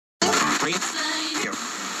Here.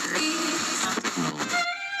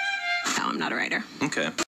 No, I'm not a writer. Okay.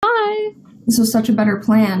 Hi. This was such a better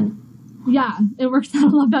plan. Yeah, it works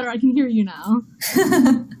out a lot better. I can hear you now.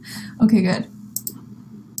 Okay, good.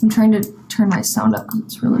 I'm trying to turn my sound up because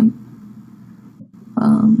it's really...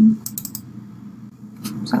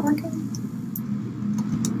 Is that working?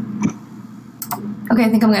 Okay, I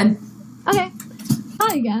think I'm good. Okay.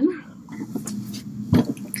 Hi again.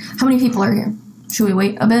 How many people are here? Should we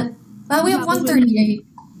wait a bit? We have 138.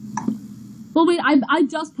 Well, wait, I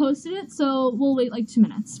just posted it, so we'll wait like 2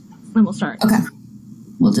 minutes, and we'll start. Okay.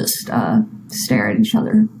 We'll just stare at each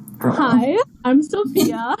other for a while. Hi, I'm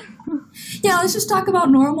Sophia. Yeah, let's just talk about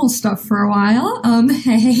normal stuff for a while.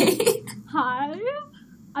 Hey. Hi.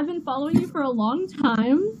 I've been following you for a long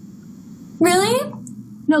time. Really?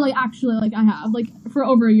 No, like, actually, like, I have. Like, for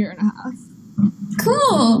over a year and a half.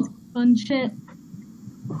 Cool. Fun shit.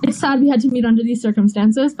 It's sad we had to meet under these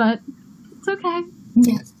circumstances, but it's okay.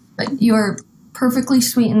 Yes. But you're perfectly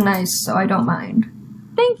sweet and nice, so I don't mind.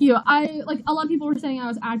 Thank you. A lot of people were saying I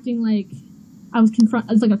was acting like I was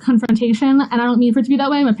it's like a confrontation, and I don't mean for it to be that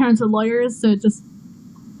way. My parents are lawyers, so it just...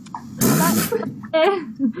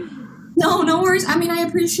 No worries. I mean, I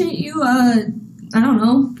appreciate you, I don't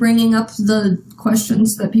know, bringing up the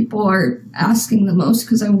questions that people are asking the most,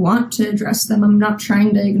 because I want to address them. I'm not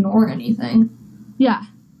trying to ignore anything. Yeah.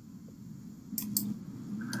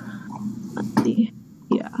 Let's see.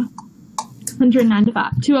 Yeah.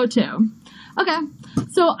 195. 202. Okay.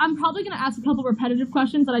 So I'm probably going to ask a couple repetitive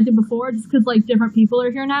questions that I did before, just because, like, different people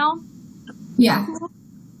are here now. Yeah.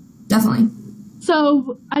 Definitely.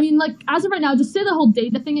 So, I mean, like, as of right now, just say the whole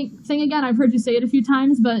data thing again. I've heard you say it a few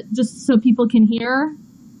times, but just so people can hear.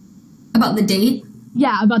 About the date?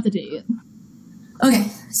 Yeah, about the date. Okay,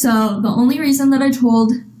 so the only reason that I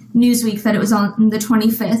told Newsweek that it was on the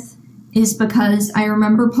 25th is because I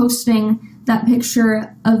remember posting that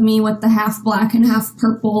picture of me with the half black and half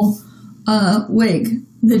purple wig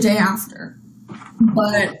the day after.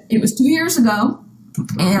 But it was 2 years ago,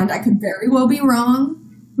 and I could very well be wrong.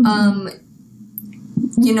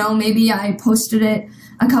 You know, maybe I posted it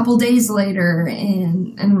a couple days later,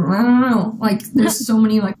 and I don't know, like, there's so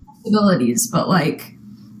many, like, possibilities, but, like,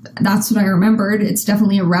 that's what I remembered. It's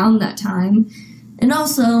definitely around that time. And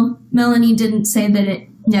also, Melanie didn't say that it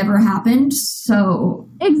never happened, so...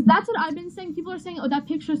 That's what I've been saying. People are saying, oh, that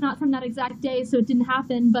picture's not from that exact day, so it didn't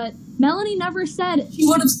happen, but Melanie never said... She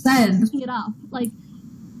would have said. ...it up. Like,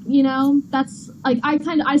 you know, that's, like,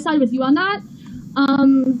 I side with you on that.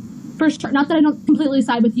 For sure. Not that I don't completely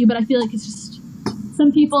side with you, but I feel like it's just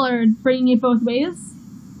some people are bringing it both ways.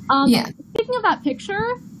 Yeah. Speaking of that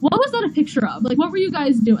picture, what was that a picture of? Like, what were you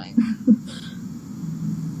guys doing?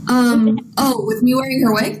 With me wearing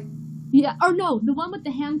her wig? Yeah, or no, the one with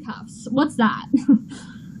the handcuffs. What's that?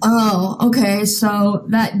 Oh, okay. So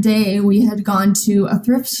that day we had gone to a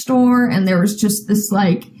thrift store, and there was just this,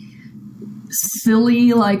 like,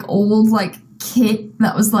 silly, like, old, like, kit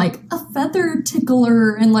that was like a feather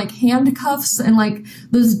tickler and like handcuffs and like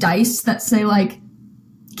those dice that say like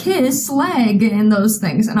kiss leg and those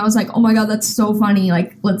things, and I was like, oh my god, that's so funny,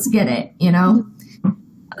 like, let's get it, you know.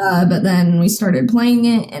 But then we started playing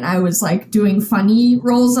it, and I was like doing funny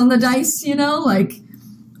rolls on the dice, you know, like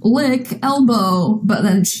lick elbow, but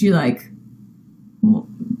then she, like,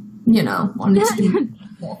 you know, wanted to do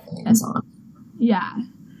things on. Yeah.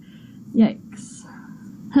 Yikes.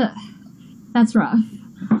 Huh. That's rough.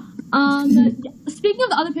 Speaking of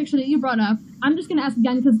the other picture that you brought up, I'm just gonna ask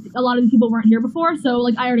again because a lot of the people weren't here before, so,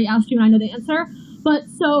 like, I already asked you and I know the answer. But,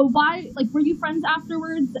 so, why, like, were you friends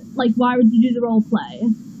afterwards? Like, why would you do the role play?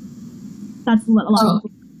 That's a lot of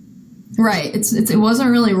people. Right. It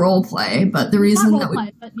wasn't really role play, but the reason Not role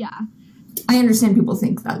play, but yeah. I understand people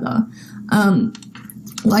think that, though.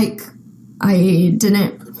 Like, I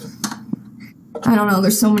don't know,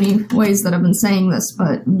 there's so many ways that I've been saying this,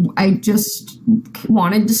 but I just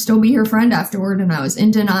wanted to still be her friend afterward, and I was in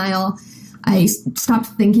denial. I stopped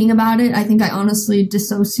thinking about it. I think I honestly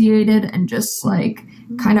dissociated and just, like,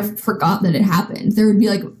 kind of forgot that it happened. There would be,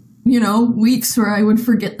 like, you know, weeks where I would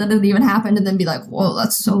forget that it even happened and then be like, whoa,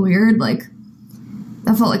 that's so weird. Like,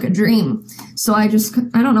 that felt like a dream. So I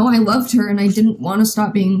don't know, I loved her, and I didn't want to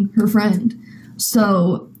stop being her friend.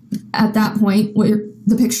 So at that point,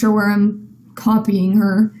 the picture where I'm copying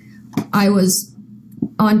her, I was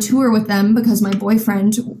on tour with them because my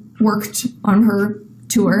boyfriend worked on her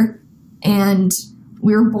tour, and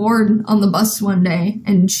we were bored on the bus one day,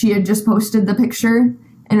 and she had just posted the picture,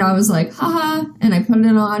 and I was like, haha, and I put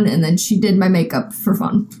it on, and then she did my makeup for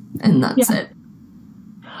fun, and that's it.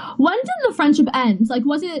 When did the friendship end? Like,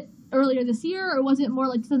 was it earlier this year, or was it more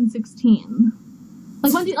like 2016?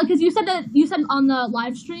 Like when? Like, because you said on the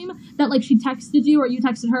live stream that like she texted you or you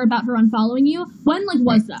texted her about her unfollowing you. When like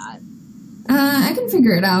was that? I can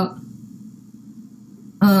figure it out.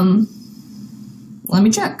 Let me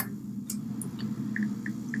check.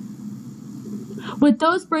 With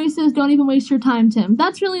those braces, don't even waste your time, Tim.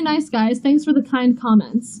 That's really nice, guys. Thanks for the kind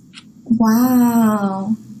comments.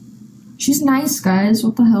 Wow. She's nice, guys.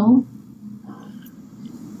 What the hell?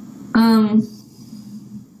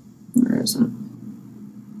 Where is it?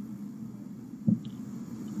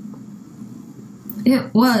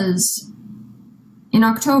 It was in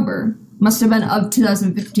October. Must have been of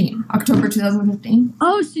 2015. October 2015.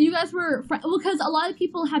 Oh, so you guys were... Well, because a lot of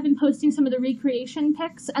people have been posting some of the recreation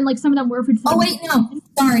pics, and, like, some of them were for... Oh, wait, no.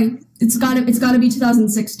 Sorry. It's gotta be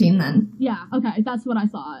 2016, then. Yeah, okay. That's what I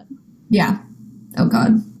thought. Yeah. Oh,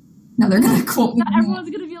 God. Now they're gonna quote me.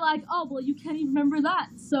 Everyone's gonna be like, oh, well, you can't even remember that,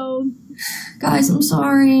 so... Guys, I'm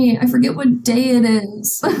sorry. I forget what day it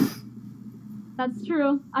is. That's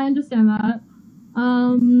true. I understand that.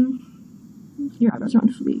 Your eyebrows are on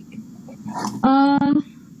fleek.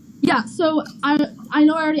 Yeah, so I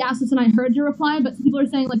know I already asked this and I heard your reply, but people are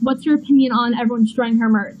saying, like, what's your opinion on everyone destroying her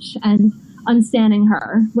merch and unstanning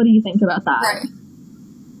her? What do you think about that? Right.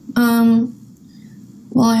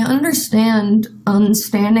 Well, I understand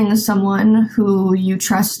unstanding someone who you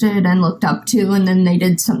trusted and looked up to and then they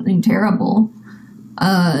did something terrible.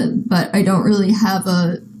 But I don't really have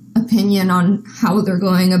a opinion on how they're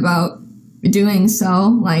going about doing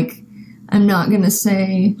so. Like, I'm not gonna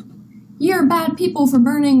say, you're bad people for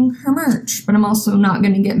burning her merch, but I'm also not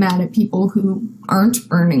gonna get mad at people who aren't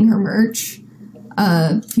burning her merch.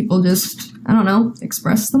 People just, I don't know,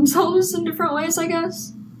 express themselves in different ways, I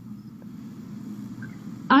guess.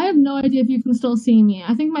 I have no idea if you can still see me.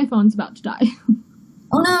 I think my phone's about to die.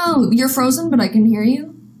 Oh no, you're frozen, but I can hear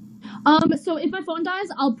you. So if my phone dies,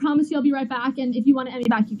 I'll promise you I'll be right back, and if you want to end me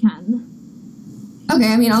back, you can.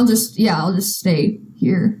 Okay, I mean, I'll just stay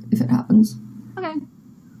here if it happens. Okay.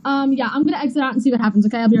 Yeah, I'm gonna exit out and see what happens,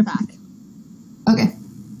 okay? I'll be right back. Okay.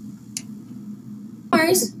 No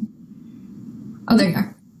worries. Oh, there you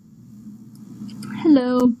are.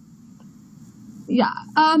 Hello. Yeah.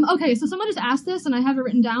 Okay, so someone just asked this, and I have it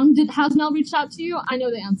written down. Has Mel reached out to you? I know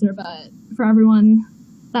the answer, but for everyone...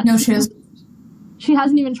 No, she hasn't. She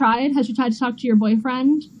hasn't even tried? Has she tried to talk to your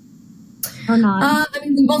boyfriend? Or not? I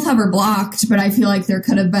mean, we both have her blocked, but I feel like there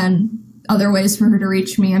could have been other ways for her to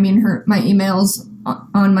reach me. I mean, my email's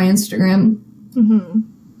on my Instagram. Mm-hmm.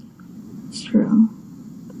 It's true.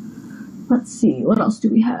 Let's see, what else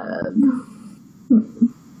do we have?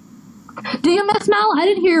 Do you miss Mel? I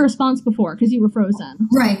didn't hear your response before because you were frozen.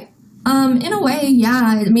 Right. In a way,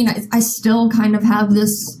 yeah. I mean, I still kind of have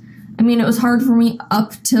this... I mean, it was hard for me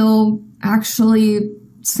up till actually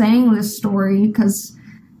saying this story because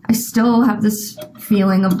I still have this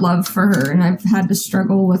feeling of love for her, and I've had to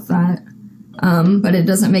struggle with that. But it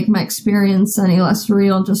doesn't make my experience any less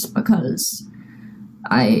real just because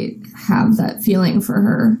I have that feeling for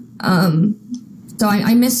her. So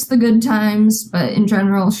I miss the good times, but in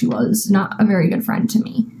general, she was not a very good friend to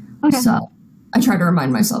me. Okay. So I try to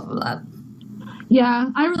remind myself of that.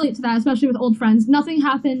 Yeah, I relate to that, especially with old friends. Nothing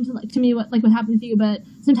happened to me what happened to you, but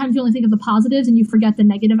sometimes you only think of the positives and you forget the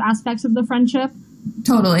negative aspects of the friendship.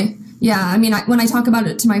 Totally. Yeah, I mean, when I talk about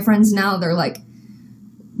it to my friends now, they're like,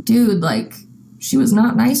 dude, like, she was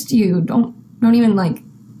not nice to you. Don't even, like,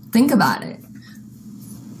 think about it.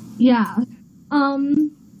 Yeah.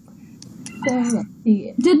 Let's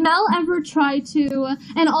see. Did Mel ever try to...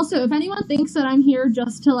 And also, if anyone thinks that I'm here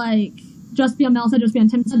just to, like... just be on Mel's side, just be on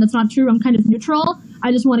Tim's side, that's not true. I'm kind of neutral.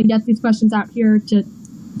 I just want to get these questions out here to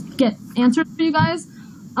get answers for you guys.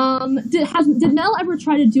 Did Mel ever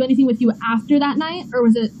try to do anything with you after that night, or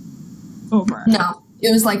was it over? No, it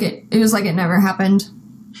was like it never happened.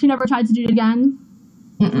 She never tried to do it again?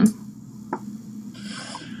 Mm-mm.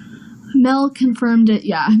 Mel confirmed it,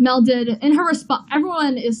 yeah. Mel did. In her response,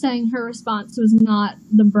 everyone is saying her response was not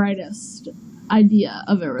the brightest idea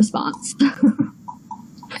of a response.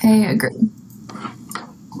 I agree.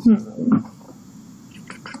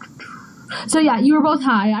 So yeah, you were both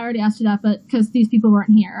high. I already asked you that, but because these people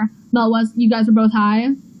weren't here. You guys were both high?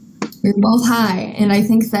 We were both high, and I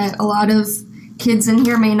think that a lot of kids in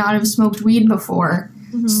here may not have smoked weed before,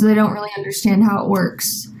 so they don't really understand how it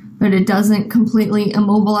works. But it doesn't completely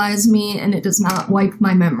immobilize me, and it does not wipe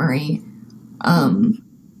my memory. I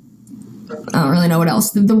don't really know what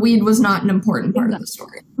else. The weed was not an important part of the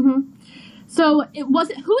story. Mm-hmm. So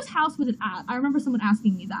whose house was it at? I remember someone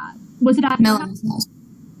asking me that. Was it at Melanie's house?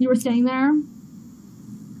 You were staying there?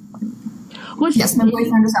 Yes, my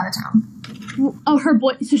boyfriend was out of town. Oh, her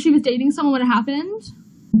boy. So she was dating someone when it happened?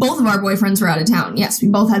 both of our boyfriends were out of town. Yes, we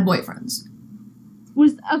both had boyfriends.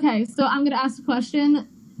 Okay, so I'm going to ask a question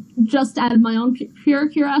just out of my own pure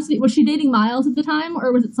curiosity. Was she dating Miles at the time,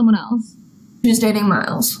 or was it someone else? She was dating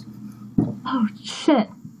Miles. Oh, shit.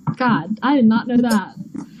 God, I did not know that.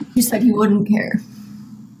 He said he wouldn't care.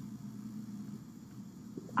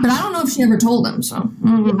 But I don't know if she ever told him, so.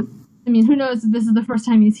 Mm-hmm. Yeah. I mean, who knows if this is the first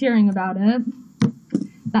time he's hearing about it.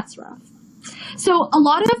 That's rough. So a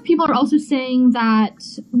lot of people are also saying that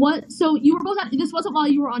so you were both at, this wasn't while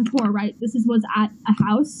you were on tour, right? Was at a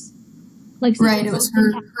house? Like right, it was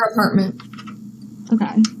her apartment.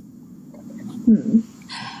 Okay.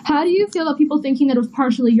 How do you feel about people thinking that it was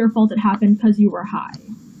partially your fault it happened because you were high?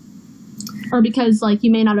 Or because, like,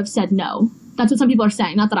 you may not have said no? That's what some people are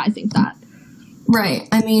saying, not that I think that. Right.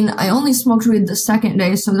 I mean, I only smoked weed the second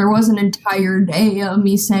day, so there was an entire day of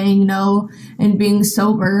me saying no and being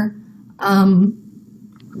sober.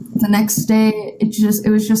 The next day,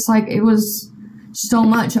 it was so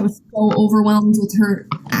much. I was so overwhelmed with her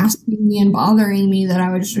asking me and bothering me that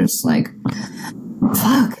I was just like,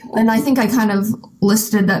 fuck. And I think I kind of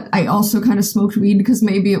listed that I also kind of smoked weed because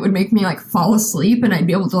maybe it would make me, like, fall asleep and I'd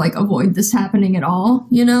be able to, like, avoid this happening at all,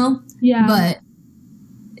 you know? Yeah. But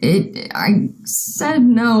I said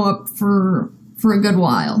no up for a good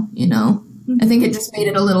while, you know? Mm-hmm. I think it just made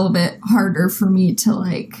it a little bit harder for me to,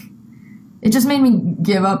 like, it just made me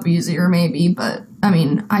give up easier, maybe, but, I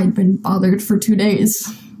mean, I'd been bothered for 2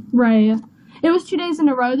 days. Right. It was 2 days in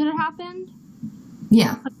a row that it happened?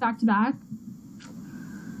 Yeah. Like, back to back?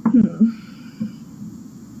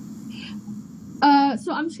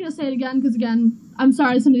 So I'm just gonna say it again, because, again, I'm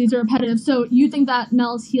sorry some of these are repetitive. So you think that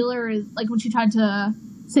Mel's healer is, like, when she tried to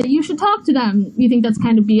say you should talk to them, you think that's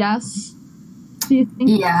kind of BS? Do you think?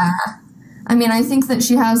 Yeah. I mean, I think that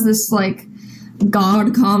she has this, like,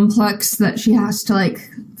 God complex that she has to, like,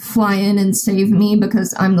 fly in and save me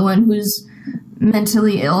because I'm the one who's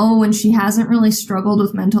mentally ill when she hasn't really struggled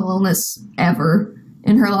with mental illness ever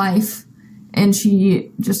in her life. And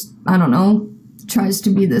she just, I don't know, tries to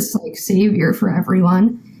be this, like, savior for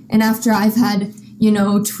everyone. And after I've had,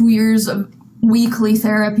 2 years of weekly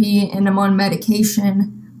therapy and I'm on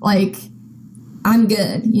medication, like, I'm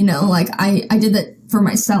good, like, I did that for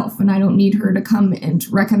myself and I don't need her to come and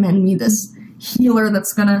recommend me this healer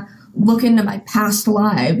that's gonna look into my past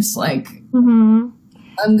lives. Like, I'm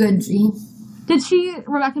good, G. Did she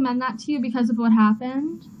recommend that to you because of what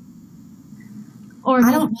happened? Or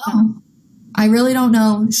I don't know. I really don't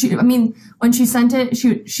know. When she sent it,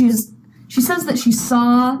 she says that she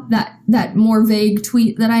saw that more vague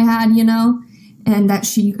tweet that I had, and that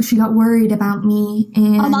she got worried about me.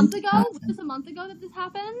 And a month ago? Was this a month ago that this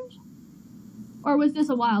happened? Or was this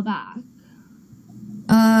a while back?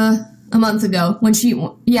 A month ago when she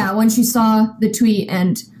saw the tweet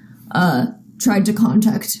and tried to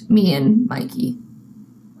contact me and Mikey.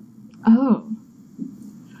 Oh.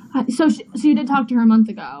 So you did talk to her a month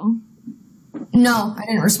ago? No, I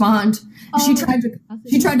didn't respond. Oh, she tried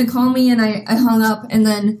to call me and I hung up, and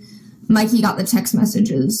then Mikey got the text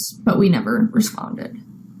messages, but we never responded.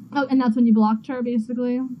 Oh, and that's when you blocked her,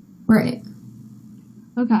 basically? Right.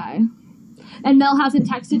 Okay. And Mel hasn't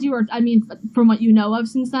texted you, or, from what you know of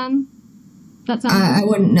since then? That sounds I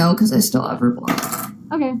wouldn't know, because I still have her blocked.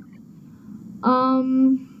 Okay.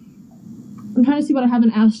 I'm trying to see what I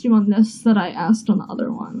haven't asked you on this that I asked on the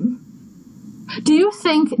other one. Do you,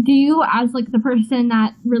 as, like, the person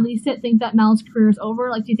that released it, think that Mel's career is over?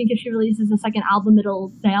 Like, do you think if she releases a second album,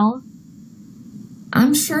 it'll fail?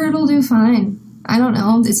 I'm sure it'll do fine. I don't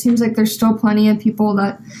know. It seems like there's still plenty of people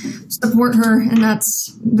that support her, and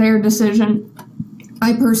that's their decision.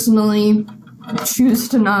 I personally choose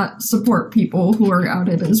to not support people who are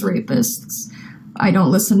outed as rapists. I don't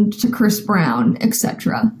listen to Chris Brown,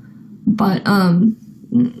 etc. But,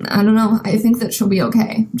 I don't know. I think that she'll be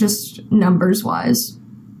okay, just numbers-wise.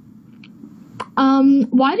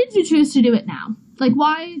 Why did you choose to do it now? Like,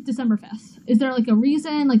 why December 5th? Is there, like, a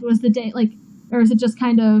reason? Like, was the date, like, or is it just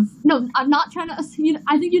kind of... No, I'm not trying to...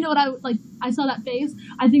 I think you know what I saw that face.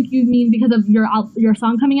 I think you mean because of your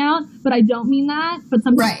song coming out, but I don't mean that. But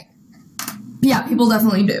some Right. Yeah, people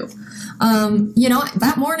definitely do.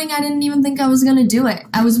 That morning I didn't even think I was going to do it.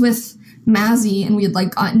 I was with Mazzy, and we had,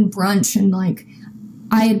 like, gotten brunch, and, like,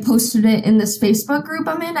 I had posted it in this Facebook group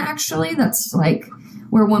I'm in, actually, that's, like,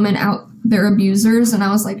 where women out their abusers, and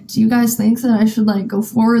I was like, do you guys think that I should, like, go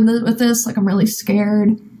forward with this? Like, I'm really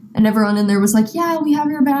scared. And everyone in there was like, yeah, we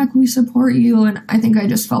have your back, we support you, and I think I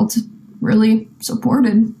just felt really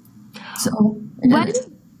supported. So,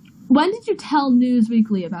 when did you tell News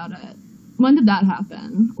Weekly about it? When did that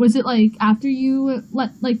happen? Was it, like, after you,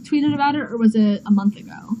 tweeted about it, or was it a month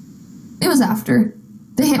ago? It was after.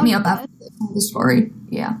 They hit me up after the story.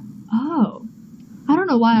 Yeah. Oh. I don't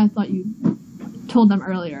know why I thought you told them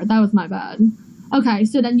earlier. That was my bad. Okay,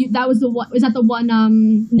 so then that was that the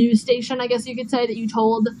one news station, I guess you could say, that you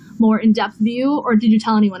told more in-depth view, or did you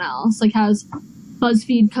tell anyone else? Like, has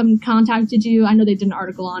BuzzFeed contacted you? I know they did an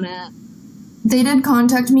article on it. They did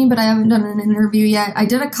contact me, but I haven't done an interview yet. I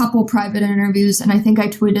did a couple private interviews, and I think I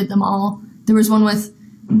tweeted them all. There was one with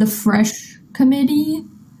the Fresh Committee,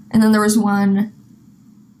 and then there was one,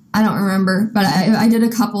 I don't remember, but I did a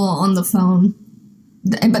couple on the phone.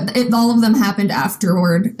 But all of them happened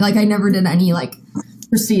afterward. Like, I never did any, like,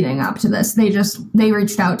 proceeding up to this. They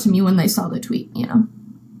reached out to me when they saw the tweet, you know.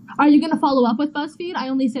 Are you going to follow up with BuzzFeed? I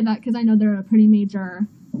only say that because I know they're a pretty major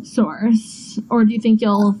source. Or do you think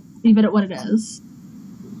you'll leave it at what it is?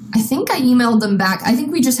 I think I emailed them back. I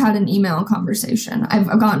think we just had an email conversation.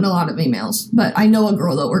 I've gotten a lot of emails, but I know a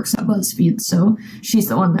girl that works at BuzzFeed, so she's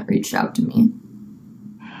the one that reached out to me.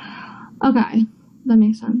 Okay. That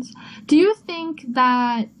makes sense. Do you think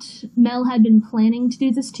that Mel had been planning to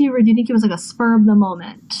do this to you, or do you think it was like a spur of the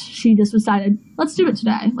moment? She just decided, let's do it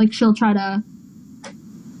today. Like, she'll try to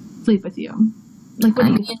sleep with you. Like, what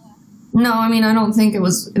do you think? No, I mean, I don't think it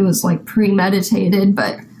was like premeditated,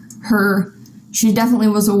 but she definitely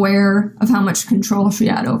was aware of how much control she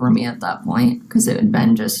had over me at that point, because it had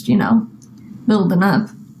been just, you know, building up.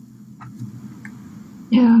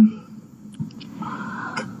 Yeah.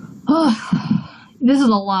 Oh. This is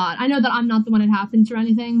a lot. I know that I'm not the one it happened to or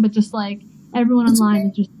anything, but just like everyone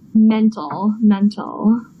online is just mental.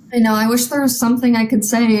 I know. I wish there was something I could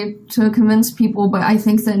say to convince people, but I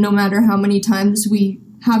think that no matter how many times we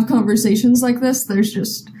have conversations like this, there's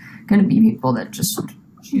just going to be people that just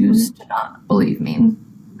choose to not believe me.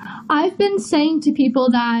 I've been saying to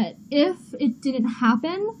people that if it didn't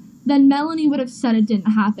happen, then Melanie would have said it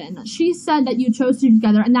didn't happen. She said that you chose to do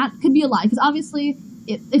together, and that could be a lie, because obviously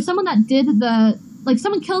if someone that did like,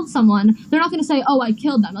 someone killed someone, they're not going to say, oh, I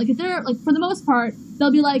killed them. Like, if they're, like, for the most part,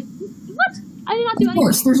 they'll be like, what? I did not do anything. Of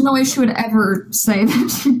course, there's no way she would ever say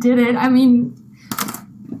that she did it. I mean,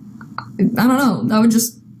 I don't know. That would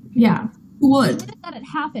just, yeah, who would? She admitted that it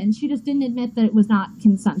happened. She just didn't admit that it was not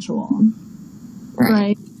consensual.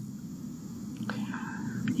 Right?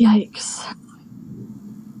 Yikes.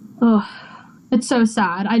 Oh, it's so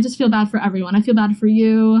sad. I just feel bad for everyone. I feel bad for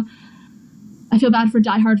you. I feel bad for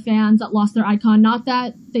diehard fans that lost their icon. Not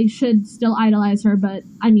that they should still idolize her, but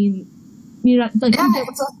I mean, you know, like, yeah,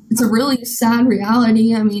 it's a really sad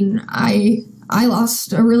reality. I mean, I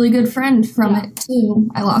lost a really good friend from it too.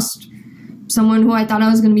 I lost someone who I thought I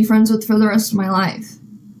was going to be friends with for the rest of my life.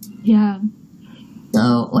 Yeah.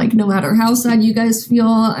 So, like, no matter how sad you guys feel,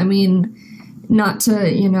 I mean, not to,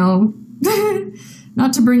 you know,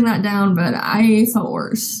 not to bring that down, but I felt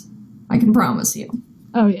worse. I can promise you.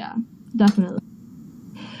 Oh yeah. Definitely.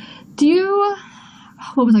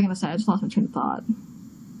 What was I going to say? I just lost my train of thought.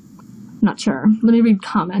 I'm not sure. Let me read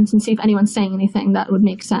comments and see if anyone's saying anything that would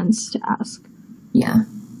make sense to ask. Yeah.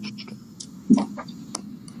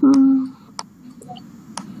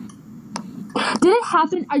 Did it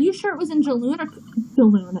happen? Are you sure it was in June, or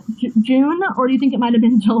do you think it might have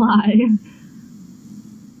been July?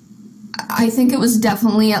 I think it was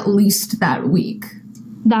definitely at least that week.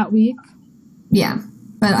 That week? Yeah.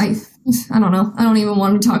 But I don't know. I don't even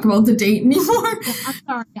want to talk about the date anymore.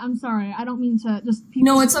 I'm sorry. I don't mean to just...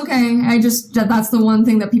 No, it's okay. That's the one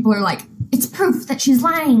thing that people are like, it's proof that she's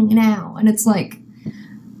lying now. And it's like,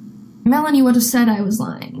 Melanie would have said I was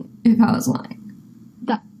lying if I was lying.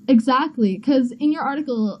 Exactly. Because in your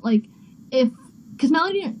article, like, because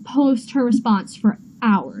Melanie didn't post her response for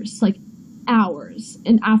hours. Like, hours.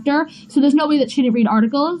 And after. So there's no way that she didn't read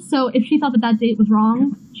articles. So if she thought that date was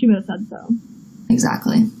wrong, she would have said so.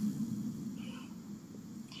 Exactly.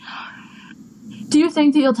 Do you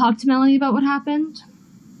think that you'll talk to Melanie about what happened?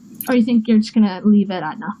 Or you think you're just going to leave it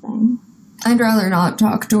at nothing? I'd rather not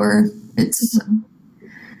talk to her.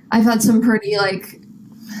 I've had some pretty, like,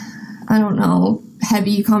 I don't know,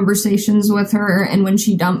 heavy conversations with her, and when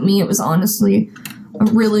she dumped me, it was honestly a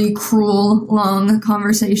really cruel, long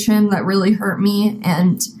conversation that really hurt me,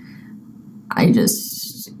 and I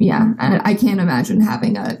can't imagine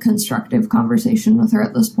having a constructive conversation with her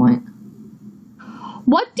at this point.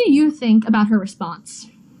 What do you think about her response?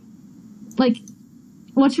 Like,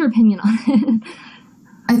 what's your opinion on it?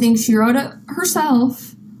 I think she wrote it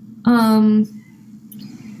herself. I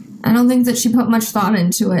don't think that she put much thought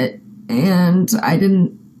into it, and I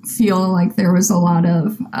didn't feel like there was a lot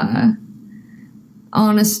of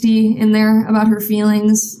honesty in there about her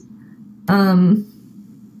feelings.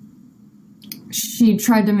 She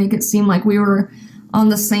tried to make it seem like we were on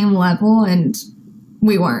the same level, and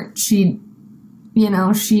we weren't. She you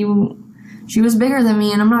know, she was bigger than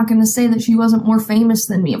me, and I'm not going to say that she wasn't more famous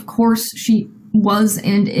than me. Of course she was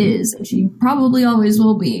and is, and she probably always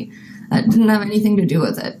will be. That didn't have anything to do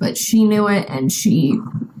with it, but she knew it, and she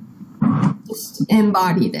just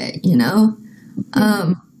embodied it, you know?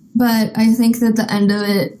 But I think that the end of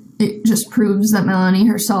it, it just proves that Melanie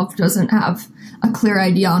herself doesn't have a clear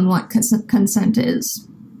idea on what consent is.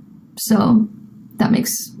 So that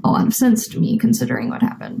makes a lot of sense to me, considering what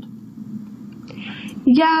happened.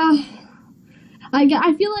 Yeah.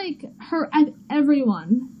 I feel like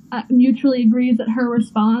everyone mutually agrees that her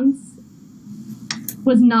response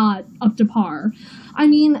was not up to par. I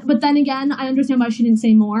mean, but then again, I understand why she didn't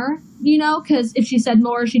say more, you know, because if she said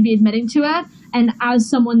more, she'd be admitting to it. And as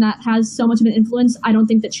someone that has so much of an influence, I don't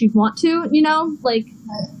think that she'd want to, you know, like.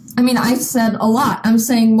 I mean, I said a lot. I'm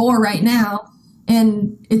saying more right now,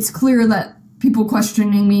 and it's clear that people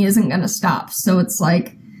questioning me isn't going to stop. So it's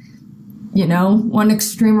like, you know, one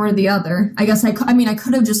extreme or the other. I guess I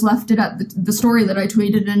could have just left it at the story that I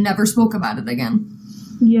tweeted and never spoke about it again.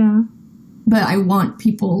 Yeah. But I want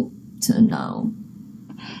people to know.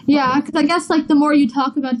 Yeah, because I guess, like, the more you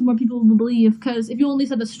talk about it, the more people will believe. Because if you only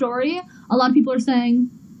said the story, a lot of people are saying,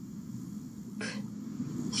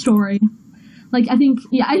 story. Like, I think,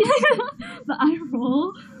 yeah, the eye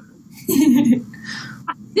roll.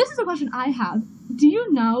 This is a question I have. Do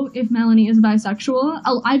you know if Melanie is bisexual?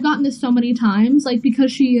 I've gotten this so many times, like,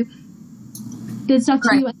 because she did stuff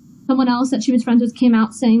to you, and someone else that she was friends with came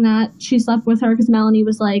out saying that she slept with her because Melanie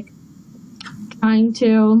was, like, trying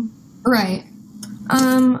to. Right.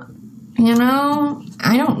 You know,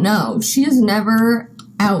 I don't know. She has never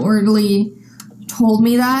outwardly told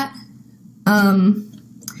me that.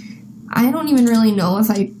 I don't even really know if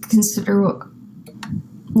I consider,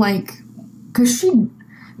 like, because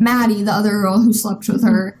Maddie, the other girl who slept with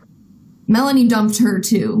her, Melanie dumped her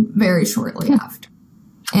too very shortly after.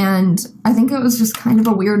 And I think it was just kind of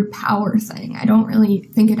a weird power thing. I don't really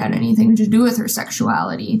think it had anything to do with her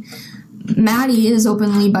sexuality. Maddie is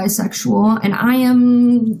openly bisexual, and I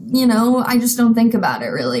am, you know, I just don't think about it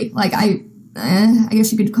really. Like, I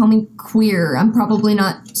guess you could call me queer. I'm probably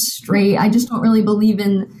not straight. I just don't really believe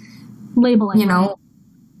in labeling, you know.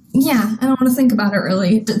 Yeah, I don't want to think about it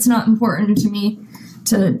really. It's not important to me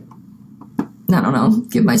to, I don't know,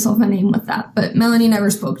 give myself a name with that. But Melanie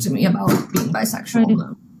never spoke to me about being bisexual. Right.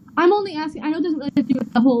 No. I'm only asking, I know it doesn't really have to do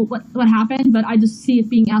with the whole what happened, but I just see it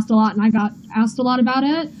being asked a lot, and I got asked a lot about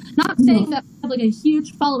it. Not saying that I have, like, a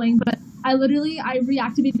huge following, but I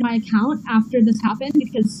reactivated my account after this happened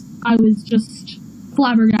because I was just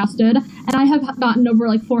flabbergasted, and I have gotten over,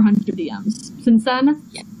 like, 400 DMs since then.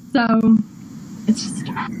 Yeah. So, it's just.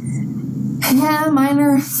 Yeah, mine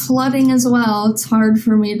are flooding as well. It's hard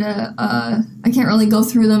for me to, I can't really go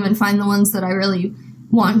through them and find the ones that I really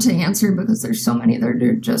want to answer because there's so many that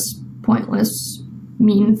are just pointless,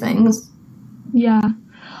 mean things. Yeah.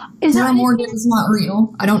 Sarah Morgan is not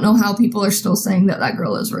real. I don't know how people are still saying that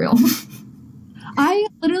girl is real. I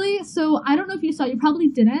literally, so I don't know if you saw, you probably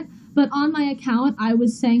didn't, but on my account, I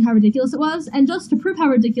was saying how ridiculous it was. And just to prove how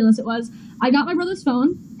ridiculous it was, I got my brother's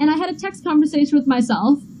phone and I had a text conversation with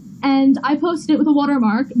myself. And I posted it with a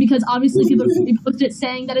watermark because obviously people posted it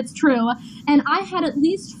saying that it's true. And I had at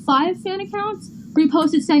least 5 fan accounts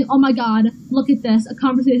reposted saying, "Oh my God, look at this, a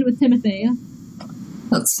conversation with Timothy."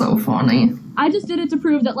 That's so funny. I just did it to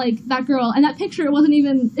prove that, like, that girl, and that picture, it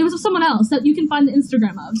was someone else that you can find the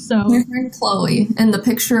Instagram of, so. My friend Chloe, and the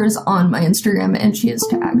picture is on my Instagram, and she is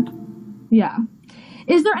tagged. Yeah.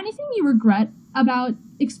 Is there anything you regret about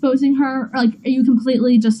exposing her? Or, like, are you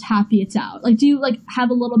completely just happy it's out? Like, do you, like, have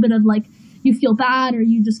a little bit of, like, you feel bad, or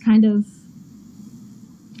you just kind of.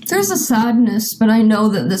 There's a sadness, but I know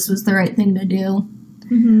that this was the right thing to do.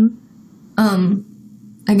 Mm-hmm.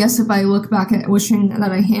 I guess if I look back at wishing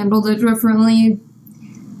that I handled it differently,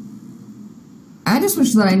 I just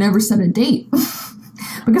wish that I never set a date.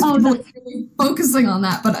 Because people are really focusing on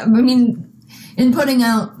that. But I mean, in putting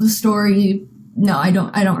out the story, no, I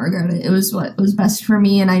don't regret it. It was what was best for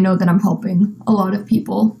me, and I know that I'm helping a lot of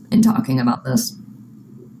people in talking about this.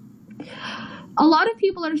 A lot of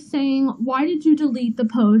people are saying, why did you delete the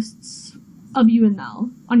posts of you and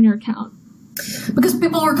Mel on your account? Because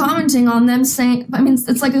people were commenting on them saying, I mean,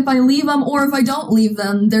 it's like if I leave them or if I don't leave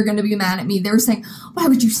them, they're going to be mad at me. They were saying, why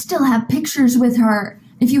would you still have pictures with her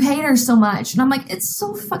if you hate her so much? And I'm like, it's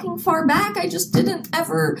so fucking far back. I just didn't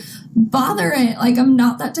ever bother it. Like, I'm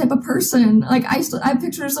not that type of person. Like, I have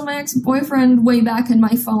pictures of my ex-boyfriend way back in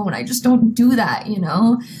my phone. I just don't do that, you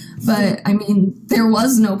know? But, I mean, there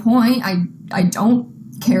was no point. I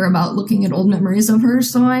don't care about looking at old memories of her,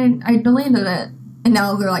 so I deleted it. And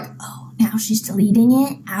now they're like, oh, now she's deleting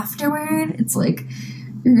it afterward. It's like,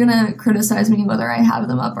 you're gonna criticize me whether I have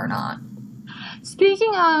them up or not.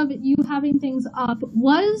 Speaking of you having things up,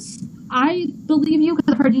 I believe you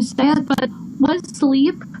because I've heard you say it, but was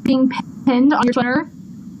Sleep being pinned on your Twitter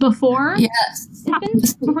before? Yes. It happened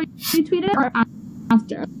before you tweeted or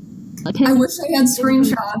after? Like, I wish I had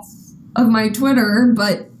screenshots of my Twitter,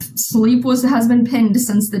 but Sleep has been pinned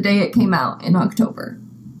since the day it came out in October.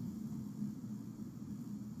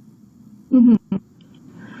 Mm-hmm.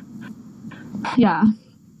 Yeah.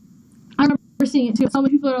 I remember seeing it too. So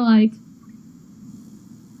many people are like,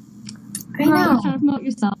 I know. Trying to promote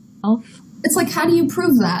yourself. It's like, how do you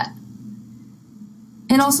prove that?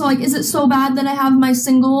 And also, like, is it so bad that I have my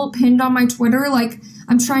single pinned on my Twitter? Like,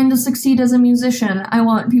 I'm trying to succeed as a musician. I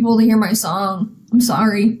want people to hear my song. I'm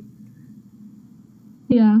sorry.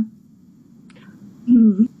 Yeah.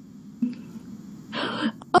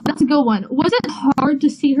 Oh, that's a good one. Was it hard to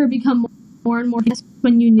see her become more and more famous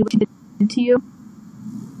when you knew what she did to you?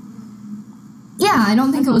 Yeah, I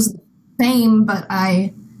don't think it was the same, but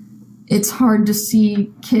it's hard to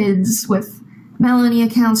see kids with Melanie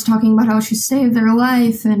accounts talking about how she saved their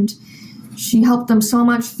life and she helped them so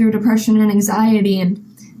much through depression and anxiety. And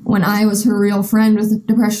when I was her real friend with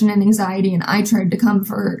depression and anxiety and I tried to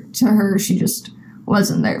comfort to her, she just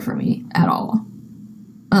wasn't there for me at all.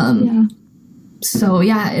 Yeah. So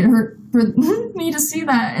yeah, it hurt for me to see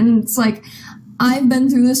that. And it's like, I've been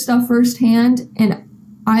through this stuff firsthand and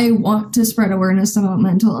I want to spread awareness about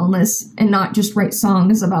mental illness and not just write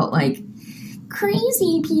songs about like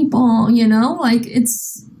crazy people, you know? Like,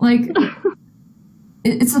 it's like,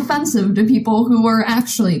 it's offensive to people who are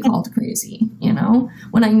actually called crazy, you know?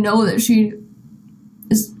 When I know that she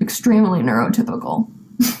is extremely neurotypical.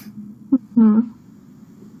 Mm-hmm.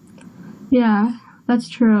 Yeah, that's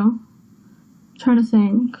true. I'm trying to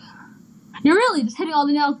think. You're really just hitting all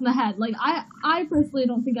the nails in the head. Like, I personally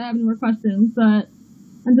don't think I have any more questions, but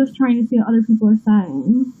I'm just trying to see what other people are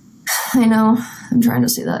saying. I know. I'm trying to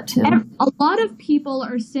see that, too. And a lot of people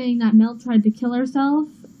are saying that Mel tried to kill herself,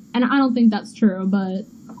 and I don't think that's true, but...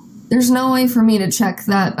 There's no way for me to check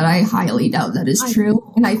that, but I highly doubt that is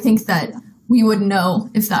true. And I think that we would know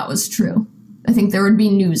if that was true. I think there would be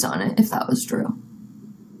news on it if that was true.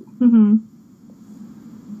 Mm-hmm.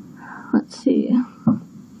 Let's see.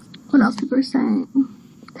 What else people are saying?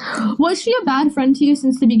 Was she a bad friend to you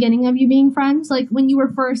since the beginning of you being friends? Like, when you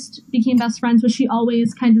were first became best friends, was she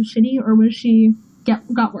always kind of shitty, or was she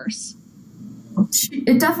got worse?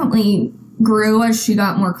 It definitely grew as she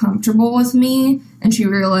got more comfortable with me, and she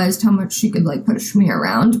realized how much she could, like, push me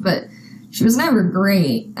around, but she was never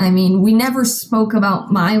great. I mean, we never spoke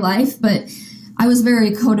about my life, but I was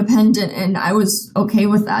very codependent, and I was okay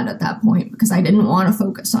with that at that point because I didn't want to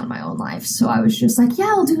focus on my own life. So I was just like, yeah,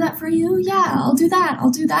 I'll do that for you. Yeah, I'll do that. I'll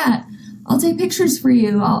do that. I'll take pictures for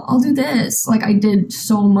you. I'll do this. Like, I did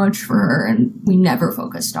so much for her, and we never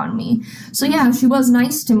focused on me. So yeah, she was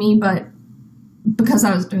nice to me, but because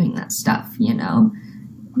I was doing that stuff, you know?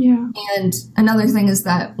 Yeah. And another thing is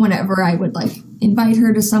that whenever I would, like, invite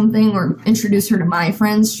her to something or introduce her to my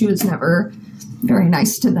friends, she was never very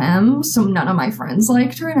nice to them, so none of my friends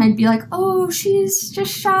liked her, and I'd be like, oh, she's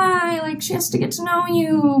just shy, like, she has to get to know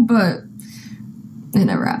you, but it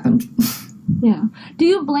never happened. Yeah. Do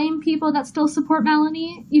you blame people that still support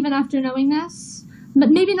Melanie, even after knowing this? But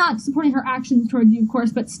maybe not supporting her actions towards you, of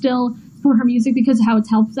course, but still support her music because of how it's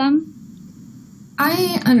helped them?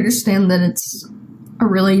 I understand that it's a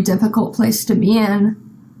really difficult place to be in.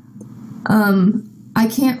 I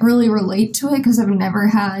can't really relate to it because I've never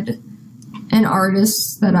had an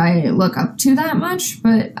artist that I look up to that much,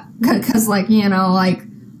 but because, like, you know, like,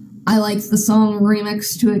 I liked the song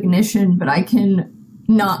Remix to Ignition, but I can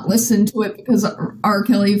not listen to it because R.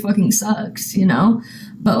 Kelly fucking sucks, you know?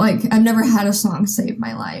 But, like, I've never had a song save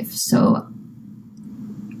my life, so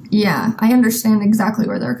yeah, I understand exactly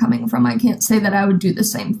where they're coming from. I can't say that I would do the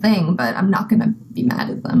same thing, but I'm not gonna be mad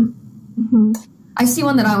at them. Mm-hmm. I see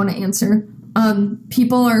one that I want to answer.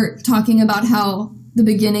 People are talking about how the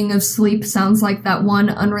beginning of Sleep sounds like that one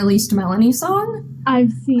unreleased Melanie song.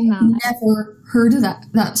 I've seen that. I've never heard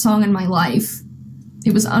that song in my life.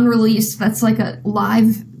 It was unreleased. That's like a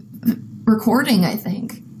live recording, I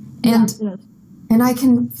think. And yeah, and I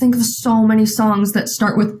can think of so many songs that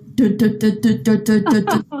start with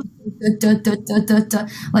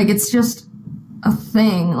like, it's just a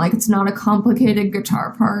thing. Like, it's not a complicated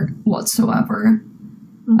guitar part whatsoever.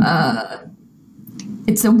 Mm-hmm.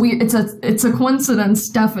 It's a coincidence,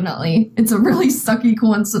 definitely. It's a really sucky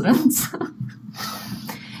coincidence.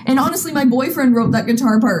 And honestly, my boyfriend wrote that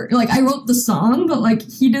guitar part. Like, I wrote the song, but, like,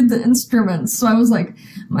 he did the instruments. So I was like,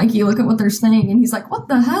 Mikey, look at what they're saying. And he's like, what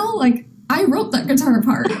the hell? Like, I wrote that guitar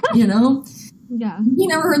part, you know? Yeah. He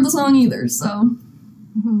never heard the song either, so.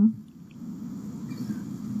 Mm-hmm.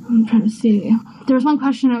 I'm trying to see. There was one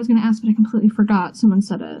question I was going to ask, but I completely forgot. Someone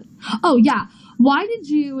said it. Oh, yeah. Why did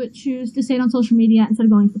you choose to say it on social media instead of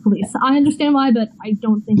going to the police? I understand why, but I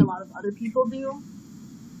don't think a lot of other people do.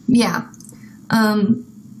 Yeah.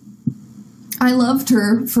 I loved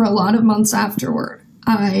her for a lot of months afterward.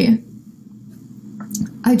 I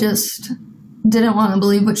just didn't want to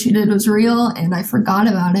believe what she did was real, and I forgot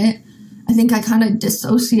about it. I think I kind of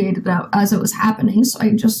dissociated as it was happening, so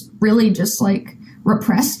I just really like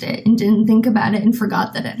repressed it and didn't think about it and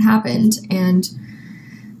forgot that it happened and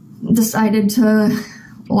decided to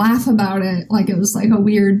laugh about it like it was like a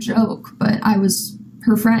weird joke. But I was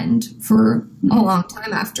her friend for a long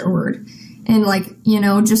time afterward, and like, you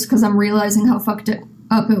know, just because I'm realizing how fucked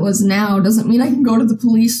up it was now doesn't mean I can go to the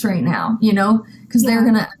police right now, you know, because they're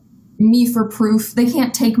gonna me for proof. They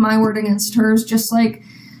can't take my word against hers, just like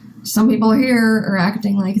some people here are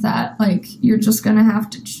acting like that. Like, you're just gonna have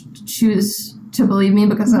to choose to believe me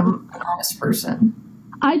because I'm an honest person.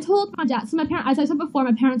 I told my dad, so my parents, as I said before,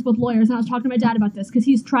 my parents both lawyers, and I was talking to my dad about this because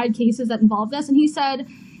he's tried cases that involve this, and he said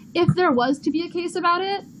if there was to be a case about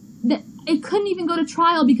it, that it couldn't even go to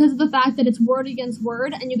trial because of the fact that it's word against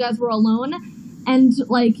word and you guys were alone, and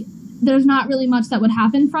like there's not really much that would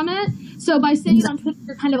happen from it. So by saying it on Twitter,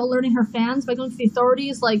 you're kind of alerting her fans. By going to the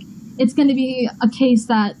authorities, like, it's going to be a case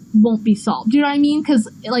that won't be solved. Do you know what I mean? Because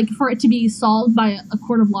like for it to be solved by a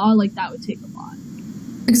court of law, like that would take a lot.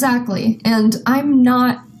 Exactly. And I'm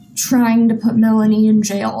not trying to put Melanie in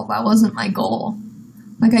jail. That wasn't my goal.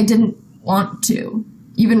 Like, I didn't want to.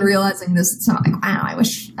 Even realizing this, it's not like, wow, I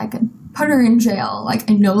wish I could put her in jail. Like,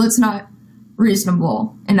 I know that's not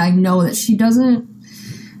reasonable, and I know that she doesn't.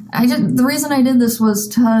 The reason I did this was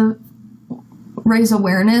to raise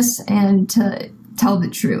awareness and to tell the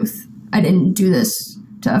truth. I didn't do this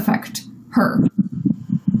to affect her.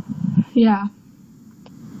 Yeah.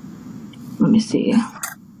 Let me see.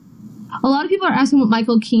 A lot of people are asking about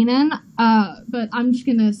Michael Keenan, but I'm just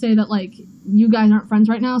gonna say that, like, you guys aren't friends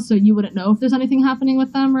right now, so you wouldn't know if there's anything happening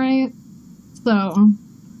with them, right? So.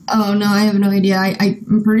 Oh, no, I have no idea.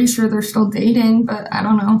 I'm pretty sure they're still dating, but I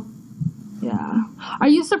don't know. Yeah. Are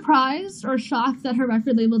you surprised or shocked that her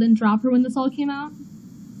record label didn't drop her when this all came out?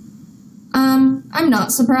 I'm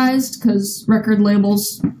not surprised, because record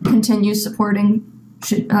labels continue supporting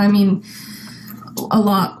a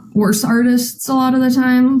lot worse artists a lot of the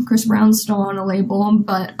time. Chris Brown's still on a label,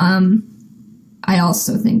 but I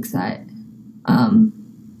also think that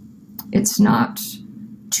it's not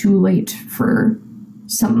too late for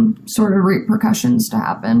some sort of repercussions to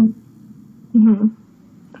happen. Mm-hmm.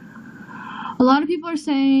 A lot of people are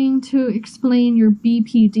saying to explain your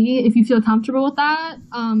BPD if you feel comfortable with that.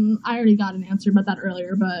 I already got an answer about that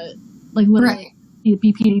earlier, but like literally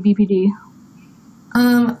BPD.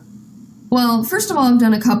 Well, first of all, I've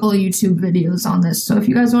done a couple of YouTube videos on this, so if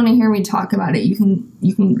you guys want to hear me talk about it, you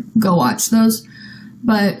can go watch those.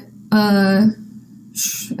 But a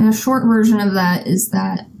short version of that is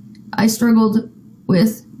that I struggled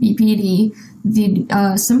with BPD.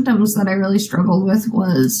 The symptoms that I really struggled with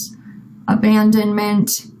was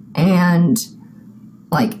abandonment and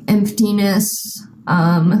like emptiness,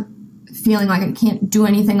 feeling like I can't do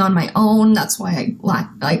anything on my own. That's why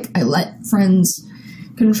I let friends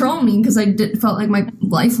control me, because felt like my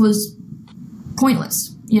life was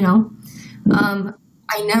pointless, you know. I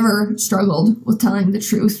never struggled with telling the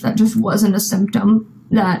truth. That just wasn't a symptom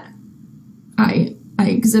that I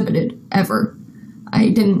exhibited ever. I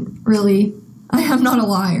am not a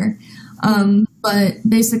liar. But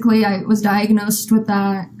basically I was diagnosed with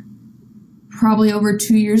that probably over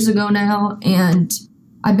 2 years ago now, and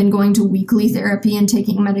I've been going to weekly therapy and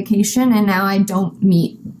taking medication, and now I don't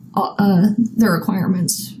meet the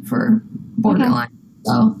requirements for borderline. Okay.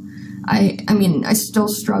 So I still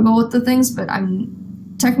struggle with the things, but I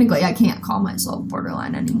can't call myself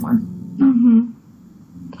borderline anymore. Mm-hmm.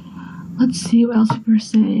 Let's see what else people are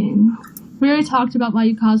saying. We already talked about why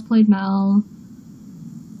you cosplayed Mel.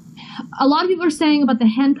 A lot of people are saying about the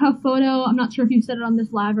handcuff photo. I'm not sure if you said it on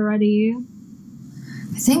this live already.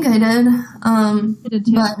 I think I did. I did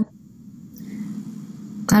too. But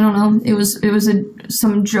I don't know. It was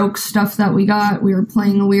some joke stuff that we got. We were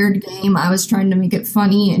playing a weird game. I was trying to make it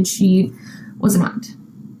funny, and she was not.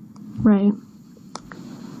 Right.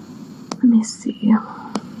 Let me see.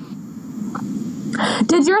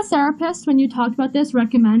 Did your therapist, when you talked about this,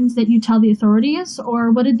 recommend that you tell the authorities,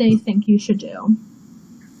 or what did they think you should do?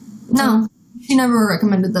 No, she never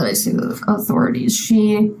recommended that I see the authorities.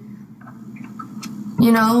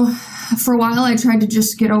 you know, for a while I tried to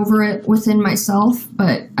just get over it within myself,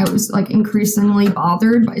 but I was like increasingly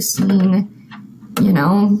bothered by seeing, you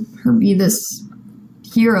know, her be this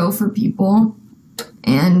hero for people,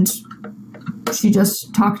 and she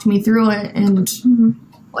just talked me through it, and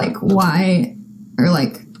like why, or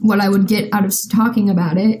like what I would get out of talking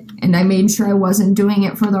about it, and I made sure I wasn't doing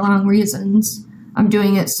it for the wrong reasons. I'm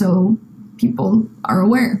doing it so people are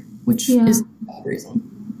aware, which is the bad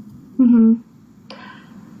reason.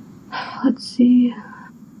 Let's see.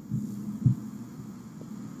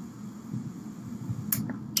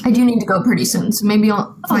 I do need to go pretty soon, so maybe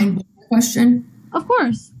I'll find a question. Of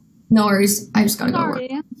course. No worries. I just gotta Sorry.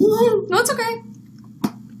 go work. No, it's okay.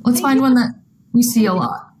 Let's find one that we see a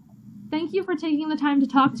lot. Thank you for taking the time to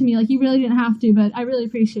talk to me. Like, you really didn't have to, but I really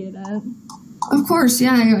appreciate it. Of course,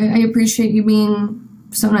 yeah. I appreciate you being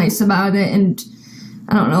so nice about it, and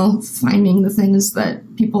I don't know, finding the things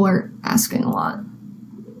that people are asking a lot.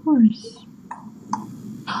 Of course.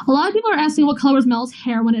 A lot of people are asking what color was Mel's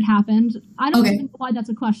hair when it happened. I don't even know why that's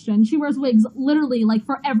a question. She wears wigs literally like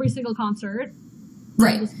for every single concert.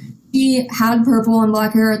 Right. She had purple and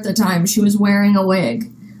black hair at the time. She was wearing a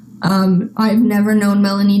wig. I've never known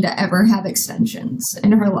Melanie to ever have extensions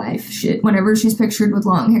in her life. Whenever she's pictured with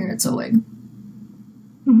long hair, it's a wig.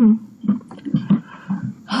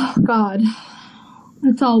 Oh, God.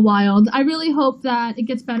 It's all wild. I really hope that it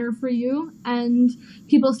gets better for you and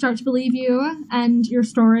people start to believe you and your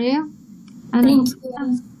story. And Thank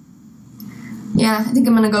you. Yeah, I think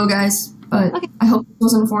I'm gonna go, guys. But I hope it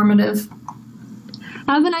was informative.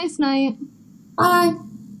 Have a nice night. Bye.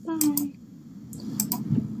 Bye.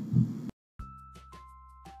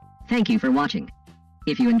 Thank you for watching.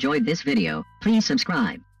 If you enjoyed this video, please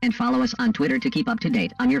subscribe and follow us on Twitter to keep up to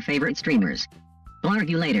date on your favorite streamers. We'll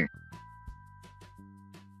argue later.